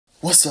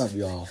What's up,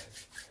 y'all?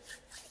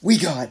 We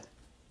got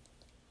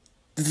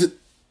the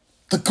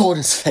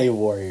Golden State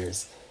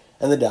Warriors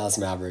and the Dallas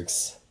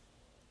Mavericks.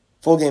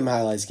 Full game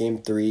highlights, game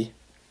 3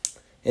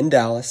 in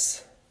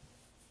Dallas.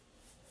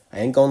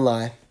 I ain't gonna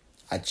lie.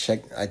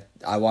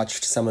 I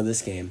watched some of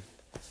this game.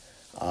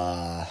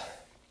 But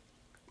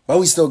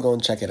we still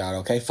gonna check it out,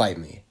 okay? Fight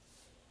me.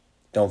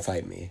 Don't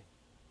fight me.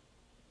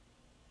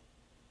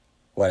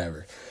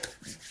 Whatever.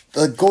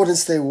 The Golden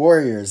State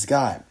Warriors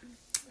got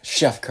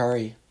Chef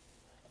Curry,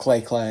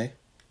 Clay,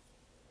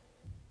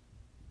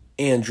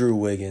 Andrew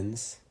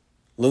Wiggins,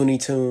 Looney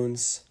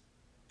Tunes,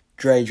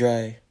 Dre,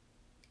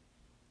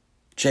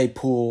 Jay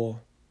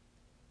Poole,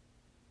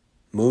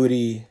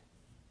 Moody,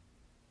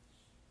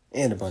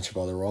 and a bunch of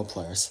other role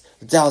players.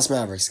 The Dallas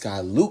Mavericks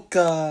got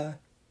Luka,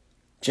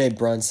 Jay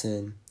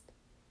Brunson,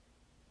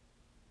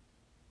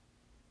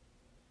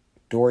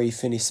 Dorian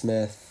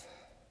Finney-Smith,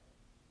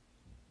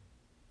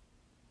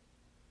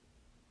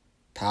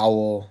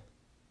 Powell,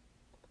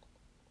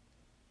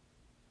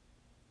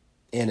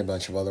 and a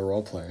bunch of other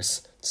role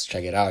players. Let's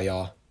check it out,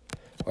 y'all.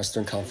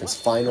 Western Conference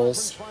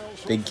Finals.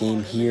 Big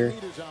game here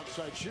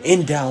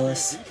in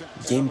Dallas.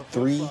 Game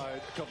 3. We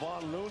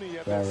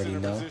already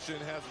know.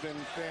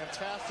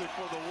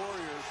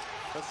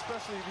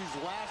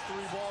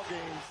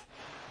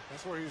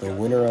 The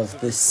winner of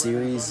this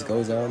series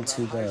goes on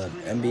to the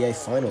NBA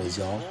Finals,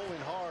 y'all.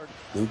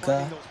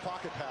 Luka.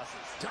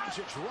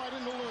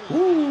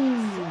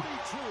 Woo!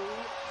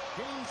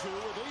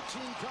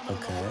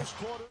 Okay.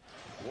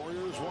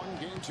 Warriors won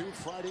game 2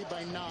 Friday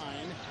by 9.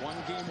 Won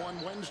game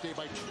 1 Wednesday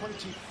by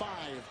 25.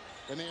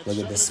 Look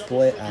at the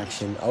split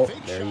action. Oh,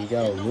 there you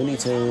go. Looney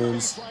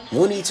Tunes.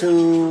 Looney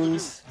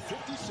Tunes.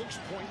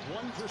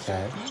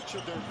 56.1% each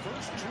of their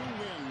first 2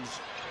 wins.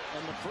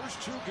 And the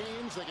first 2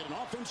 games, they get an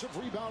offensive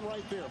rebound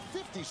right there.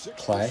 56%.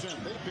 Clay.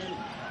 They've been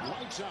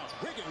lights out.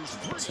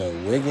 Wiggins. So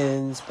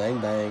Wiggins, bang.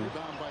 Rebound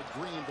by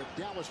Green, but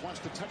Dallas wants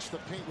to touch the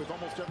paint with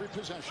almost every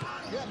possession.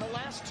 Yeah, in the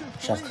last 2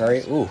 Chef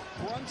Curry. Ooh.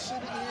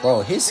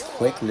 Bro, his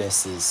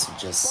quickness is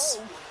just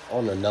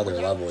on another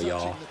level,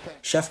 y'all.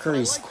 Chef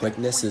Curry's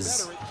quickness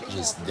is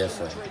just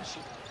different.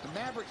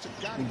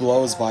 He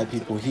blows by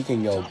people. He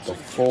can go the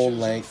full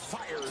length,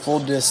 full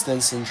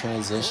distance in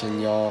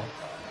transition, y'all.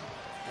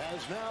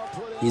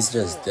 He's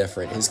just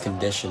different. His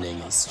conditioning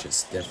is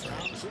just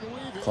different.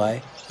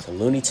 Clay, the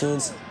Looney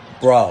Tunes.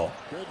 Bro,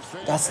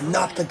 that's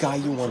not the guy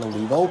you want to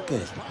leave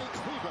open.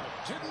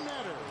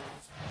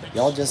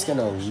 Y'all just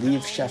gonna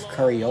leave Chef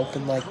Curry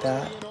open like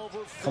that?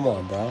 Come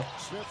on, bro.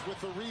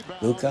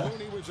 Luka.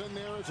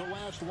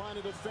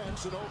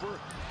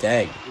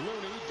 Dang.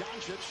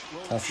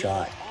 Tough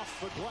shot.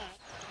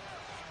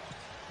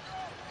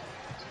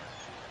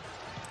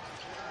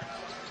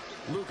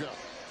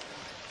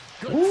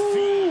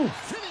 Woo!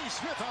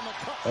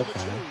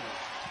 Okay.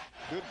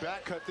 Good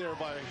back cut there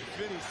by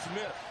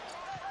Finney-Smith.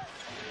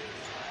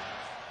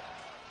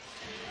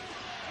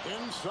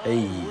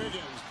 Inside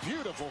Wiggins.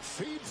 Beautiful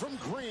feed from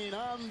Green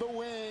on the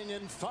wing,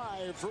 and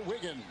 5 for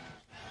Wiggins.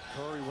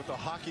 Curry with the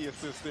hockey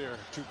assist there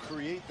to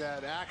create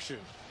that action.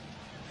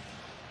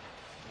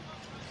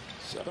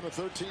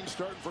 7-13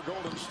 starting for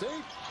Golden State.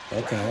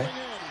 Okay.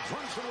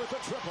 Brunson with a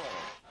triple.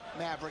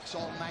 Mavericks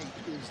all night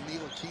is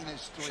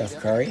Ntilikina's 3. Chef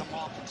Curry. Come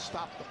off and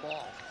stop the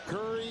ball.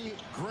 Curry,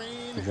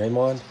 Green,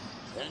 Draymond.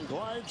 and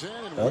glides in,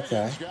 and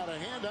Okay. Wiggins got a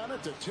hand on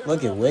it to tip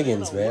Look it at up.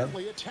 Wiggins, man.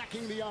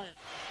 Attacking the iron.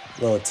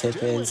 Little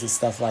tip-ins and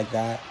stuff like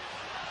that.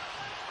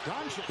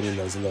 Doncic. Getting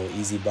those little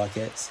easy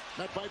buckets.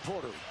 Met by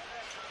Porter.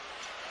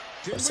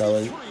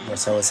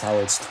 Marcellus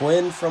Howard's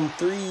twin from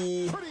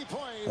 3. Pretty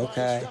play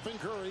Okay. by Stephen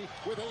Curry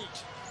with 8.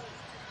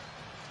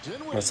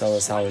 Dinwiddie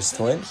Marcellus Howard's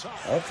twin. inside.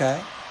 Okay.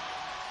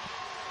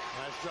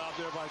 Nice job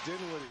there by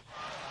Dinwiddie.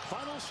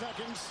 Final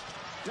seconds.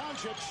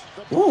 Doncic.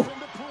 The Woo. bump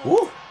into Poole.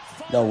 Woo.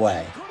 No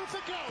way. Good if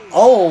it goes.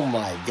 Oh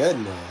my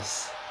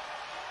goodness.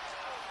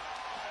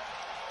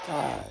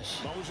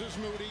 Gosh. Moses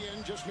Moody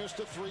in, just missed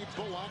a 3.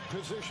 Bullock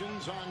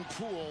positions on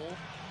Poole.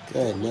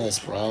 Goodness,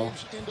 bro.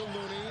 Drives into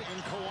Looney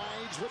and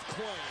collides with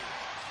Clay.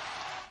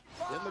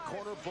 In the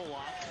corner, Bullock.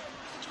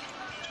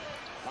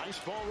 Nice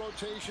ball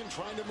rotation,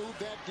 trying to move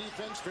that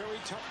defense. Very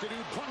tough to do.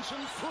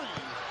 Brunson free.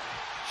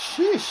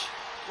 Sheesh.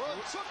 Well,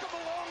 it took him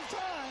a long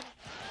time.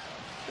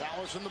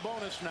 Dallas in the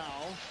bonus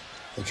now.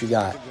 What you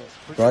got?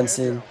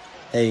 Brunson.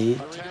 Hey.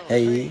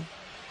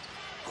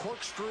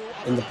 Corkscrew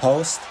In the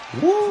post.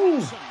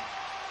 Woo.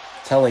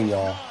 Telling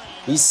y'all,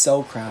 he's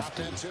so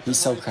crafty. He's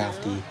so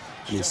crafty. And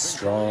he's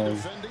strong.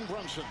 defending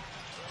Brunson.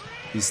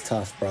 He's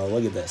tough, bro.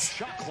 Look at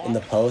this. In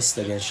the post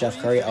against Chef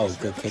Curry. Oh,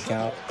 good kick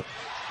out.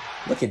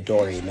 Look at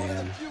Dory,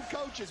 man.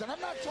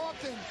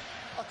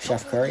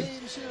 Chef Curry.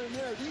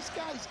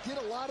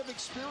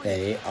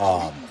 Hey,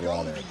 oh,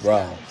 brother,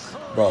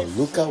 bro.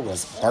 Luka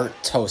was burnt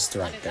toast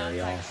right there,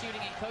 y'all.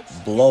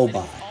 Blow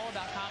by.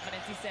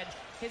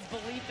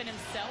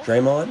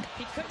 Draymond.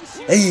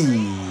 Hey.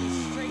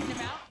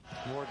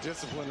 More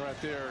discipline right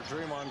there.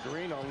 Draymond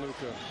Green on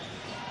Luka.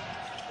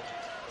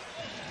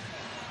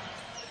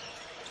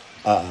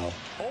 Uh-oh.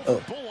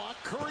 Over Bullock,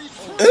 Curry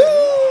through.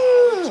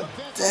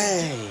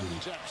 Dang.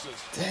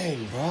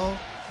 Dang, bro.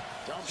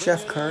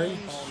 Chef Curry.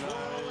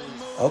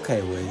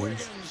 Okay,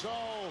 Wiggins.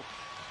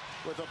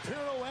 With a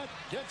pirouette,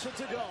 gets it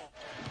to go.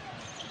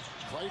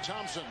 Klay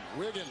Thompson,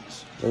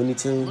 Wiggins. Looney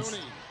Tunes.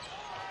 Looney.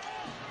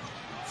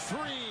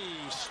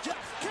 Three.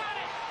 Steph got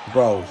it.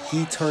 Bro,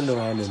 he turned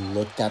around and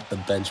looked at the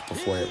bench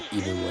before it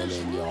even went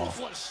in, y'all.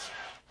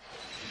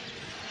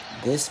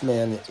 This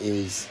man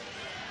is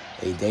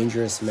a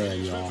dangerous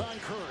man, y'all.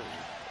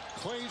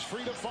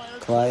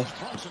 Clay.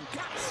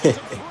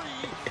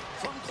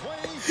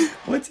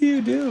 What do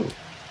you do?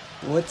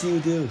 What do you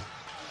do?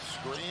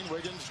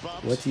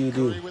 What do you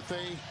do? With a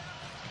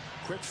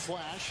quick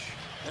flash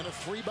and a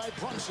three by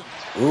Brunson.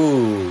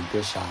 Ooh,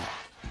 good shot.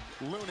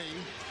 Looney.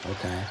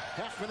 Okay.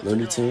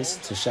 Looney Tunes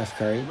to Chef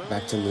Curry.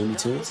 Back to Looney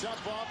Tunes.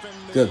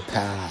 Good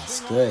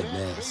pass.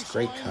 Goodness.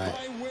 Great cut.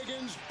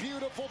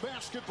 Beautiful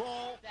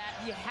basketball.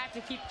 You have to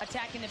keep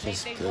attacking the paint.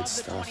 Just They good love the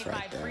stuff 25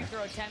 right there. free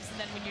throw attempts, and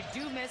then when you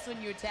do miss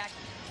when you attack,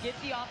 get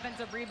the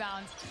offensive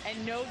rebounds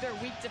and know they're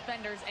weak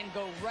defenders and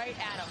go right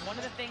at them. One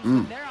of the things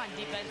when they're on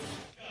defense.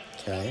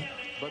 Okay.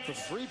 But the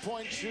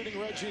three-point shooting,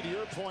 Reggie, to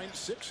your point,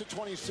 6 of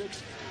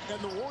 26, and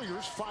the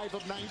Warriors 5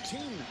 of 19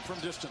 from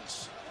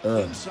distance.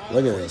 Look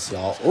at this,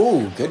 y'all.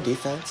 Ooh, good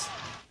defense.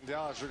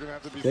 Dallas, you're going to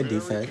have to be Good very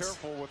defense.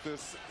 careful with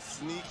this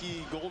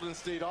sneaky Golden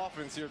State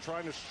offense here,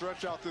 trying to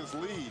stretch out this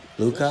lead.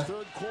 Luka. This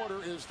third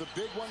quarter is the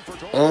big one for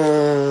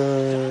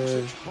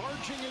Golden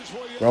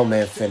State. Grown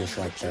man finish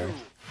right there.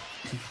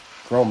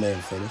 Grown man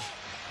finish.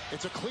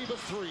 It's a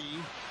Cleveland three,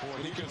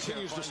 and he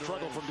continues to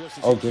struggle from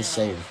distance. Oh, good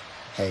save.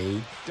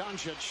 Hey.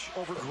 Doncic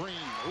over Green.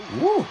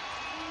 Woo.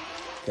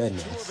 2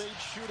 Goodness. of 8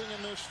 shooting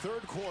in this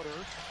third quarter.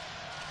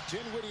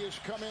 Dinwiddie has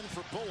come in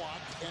for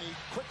Bullock, and he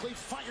quickly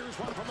fires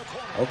one from the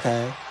corner.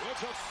 Okay.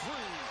 It's a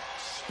three.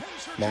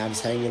 Spencer Mavs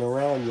hanging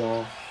around,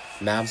 y'all.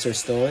 Mavs are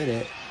still in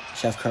it.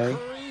 Chef Curry.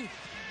 Curry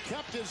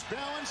kept his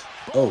balance.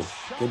 Oh,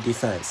 good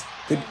defense.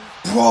 Good.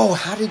 Bro,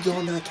 how did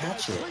y'all not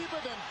catch it?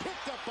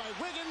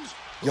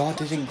 Y'all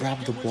didn't grab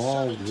the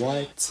ball.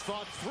 What?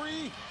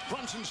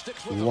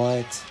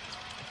 What?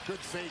 Good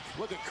fake.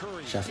 Look at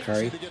Curry. Chef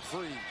Curry. To get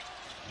free.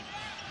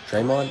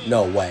 Draymond?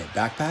 No way.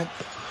 Backpack?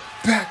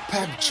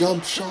 Backpack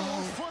jump shot.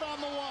 Foot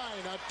on the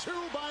line. A 2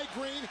 by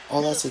Green.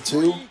 Oh, that's a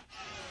 2?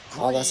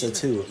 Oh, that's a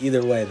 2.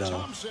 Either way, though.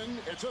 Thompson,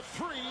 it's a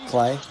 3.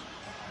 Clay?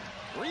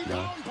 Rebound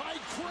No. by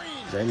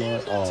Green.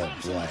 Draymond? Oh,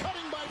 Thompson boy.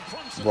 cutting by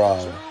Brunson.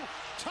 Bro.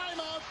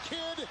 Timeout,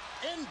 kid,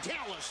 in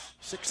Dallas.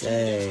 16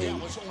 Dang. against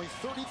Dallas, only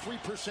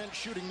 33%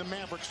 shooting the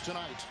Mavericks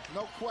tonight.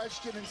 No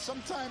question, and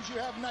sometimes you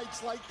have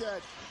nights like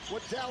that.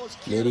 What Dallas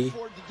can't Nitty.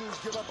 afford to do is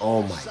give up Oh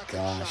a my second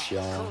gosh, shot.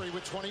 y'all. Curry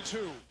with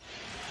 22.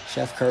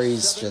 Chef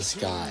Curry's just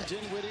 17, got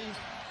Dinwiddie,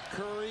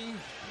 Curry,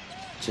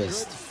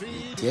 just good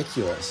feed.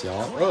 ridiculous,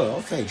 y'all. Green Oh,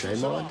 okay,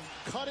 finishes it Draymond.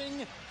 off.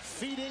 Cutting,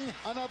 feeding,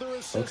 another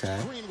assist. Okay.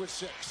 Green with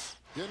 6.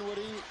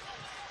 Dinwiddie,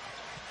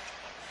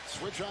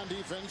 switch on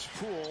defense,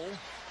 Poole.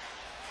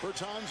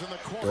 Bertans in the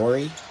corner.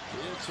 Dory?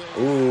 It's a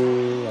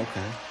Ooh,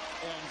 okay.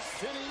 and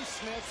Finney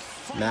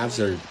Smith Mavs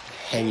are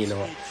hanging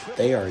on.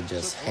 They are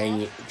just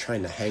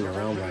trying to hang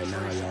around right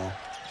now, y'all.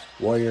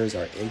 Warriors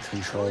are in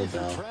control,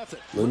 though.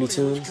 Looney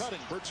Tunes?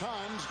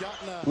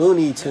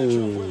 Looney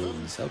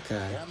Tunes.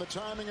 Okay. And the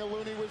timing of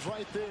Looney was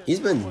right there. He's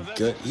been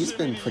good. He's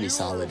been pretty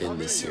solid in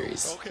this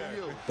series.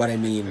 But I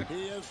mean,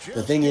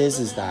 the thing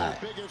is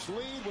that,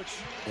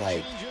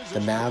 like,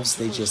 the Mavs,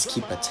 they just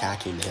keep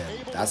attacking him.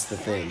 That's the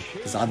thing.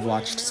 Because I've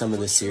watched some of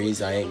the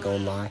series, I ain't gonna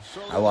lie.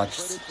 I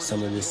watched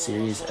some of this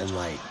series, and,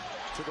 like,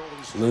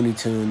 Looney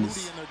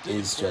Tunes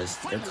is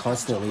just, they're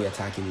constantly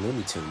attacking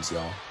Looney Tunes,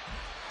 y'all.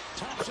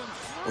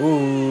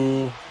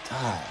 Ooh,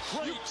 gosh.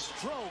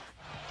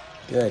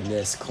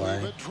 Goodness, Clay.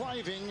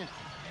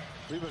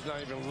 He was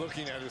not even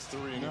looking at his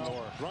 3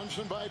 anymore.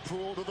 Brunson by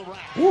Poole to the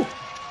rack. Woo.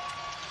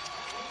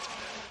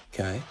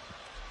 Okay.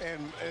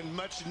 And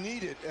much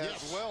needed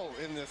as well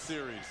in this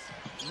series.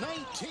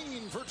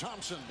 19 for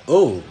Thompson.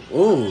 Oh,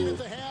 ooh.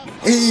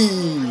 Hey.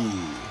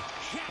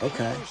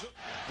 Okay.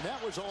 And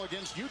that was all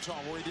against Utah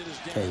where he did his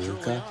Okay, damage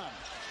Luka. early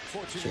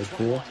on. Jay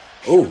Poole.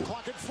 Oh. Ooh.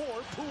 Clock at 4.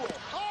 Poole.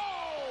 Oh!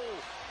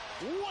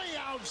 Way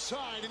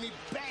outside, and he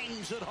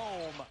bangs it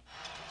home.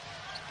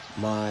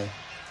 My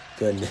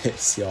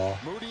goodness, y'all.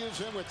 Moody is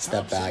in with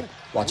Step Thompson. back.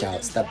 Watch out.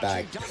 Wiggins Step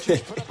back. watching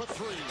Doncic put up a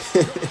three.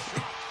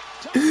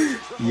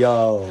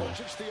 Yo.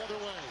 Doncic the other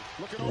way.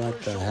 Looking What over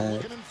his the shoulder, heck?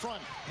 looking in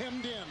front.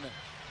 Hemmed in.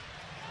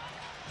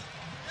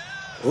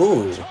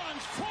 Ooh. Tons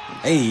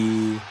fires Hey.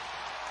 and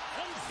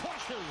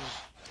flushes.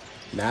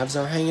 Mavs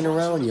are hanging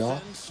around, y'all.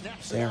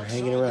 Snaps it They are outside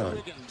hanging to around.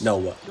 Wiggins. No,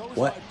 what? Goes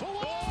What? by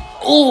Bullock.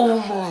 Oh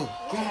my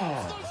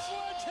God. The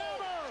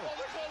sledgehammer.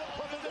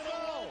 But they're gonna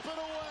wipe it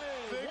away.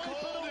 They Wipe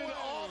called it an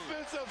away.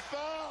 offensive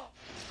foul.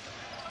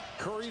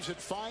 Curry's at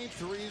 5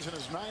 threes and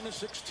is 9 of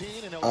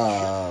 16, and he'll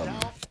shut down.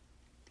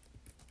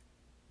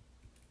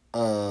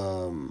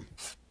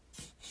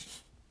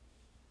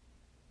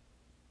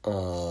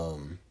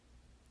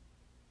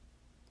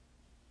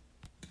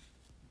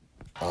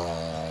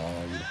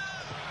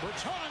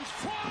 Bertans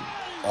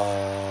flies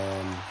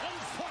and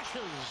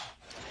flushes.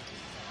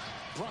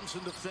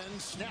 Johnson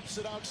defends, snaps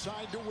it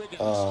outside to Wiggins.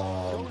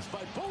 Goes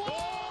by Bullock.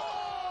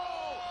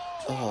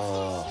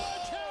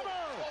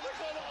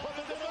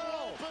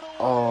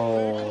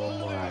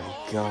 Oh my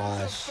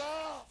gosh.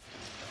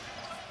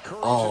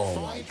 Oh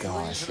my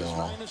gosh,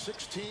 y'all.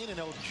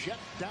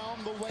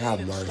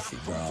 Have mercy,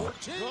 bro.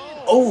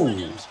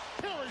 Oh!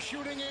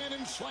 Parachuting in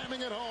and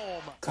slamming it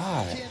home.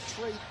 God. You can't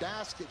trade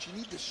baskets. You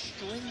need to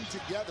string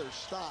together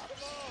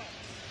stops.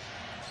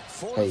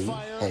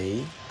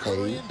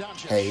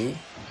 Hey.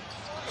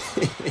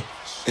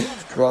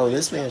 Bro,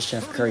 this man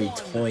Chef Curry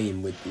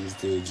toying with these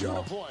dudes,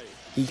 y'all.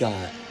 He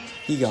got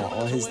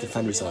all his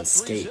defenders on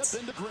skates.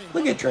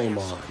 Look at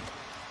Draymond.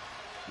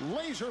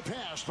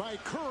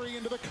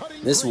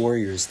 This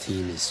Warriors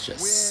team is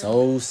just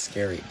so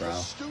scary, bro.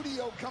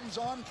 Studio comes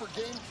on for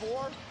game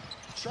 4.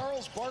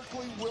 Charles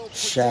Barkley will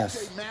Chef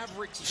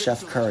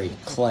Curry,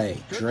 Clay,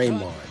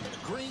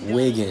 Draymond,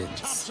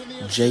 Wiggins,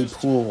 J.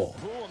 Poole.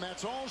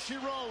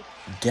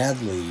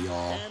 Deadly,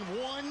 y'all.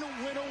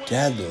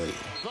 Deadly.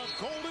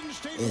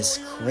 Is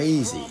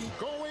crazy.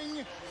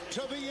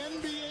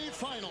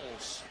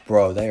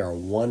 Bro, they are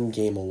one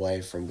game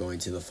away from going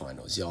to the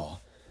finals,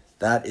 y'all.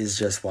 That is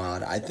just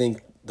wild. I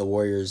think the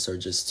Warriors are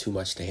just too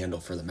much to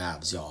handle for the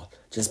Mavs, y'all.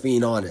 Just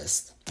being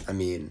honest. I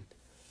mean,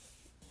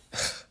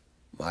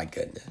 my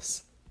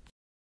goodness.